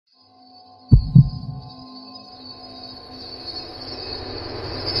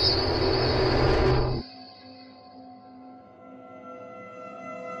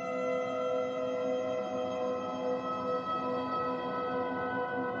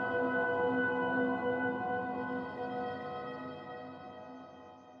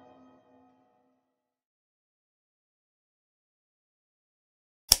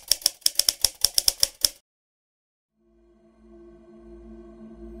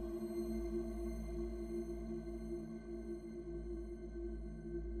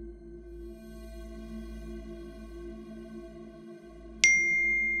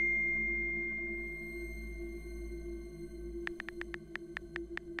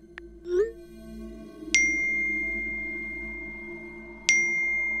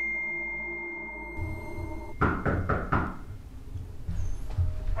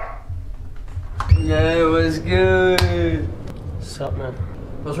good? Sup, man?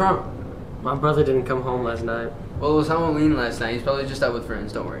 What's wrong? My brother didn't come home last night. Well, it was Halloween last night. He's probably just out with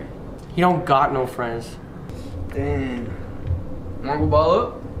friends. Don't worry. He don't got no friends. Damn. Wanna go ball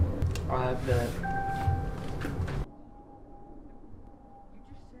up? I bet.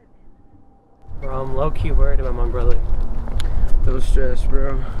 Bro, I'm low-key worried about my brother. Don't stress,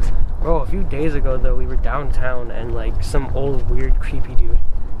 bro. Bro, a few days ago, though, we were downtown and, like, some old, weird, creepy dude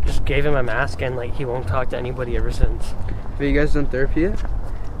just gave him a mask and, like, he won't talk to anybody ever since. Have you guys done therapy yet?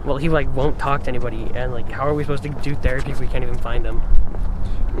 Well, he, like, won't talk to anybody, and, like, how are we supposed to do therapy if we can't even find him?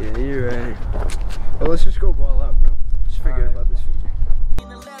 Yeah, you're right. Well, let's just go ball out, bro. Just figure about this.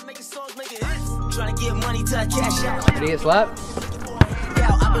 Trying to get money till I cash out. Did he get slapped?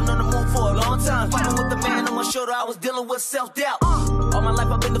 I've been on the move for a long time. Fighting with the man on my shoulder, I was dealing with self-doubt. All my life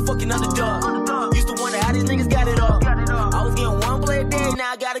I've been the fucking underdog. Used to wonder how these niggas got it all. I was getting one play a day,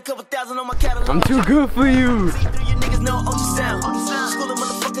 now I got a couple thousand on my catalog. I'm too good for you. See through you niggas know ultrasound. School of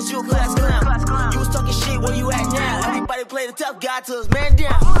motherfuckers, you a class clown. You was talking shit, where you at now? Everybody play the tough guy till his man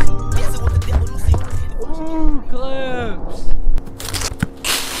down. Dancing with the devil, Lucy. Ooh, clips.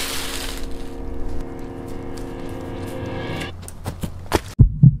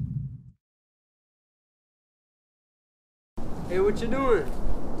 Hey, what you doing?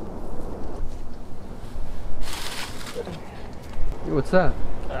 Hey, what's up?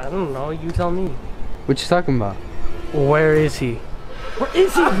 I don't know, you tell me. What you talking about? Where is he? Where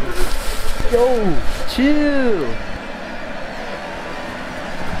is he? Yo, chill.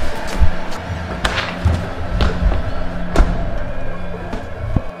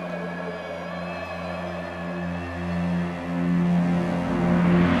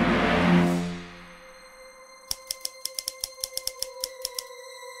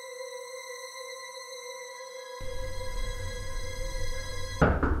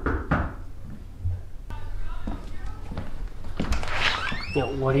 Yo,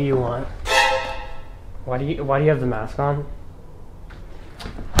 what do you want? Why do you have the mask on?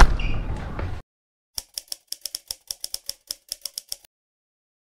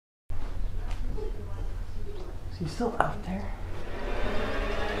 Is he still out there?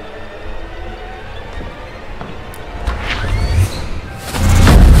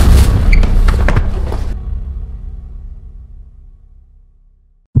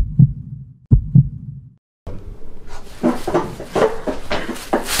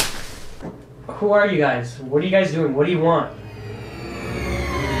 Who are you guys? What are you guys doing? What do you want?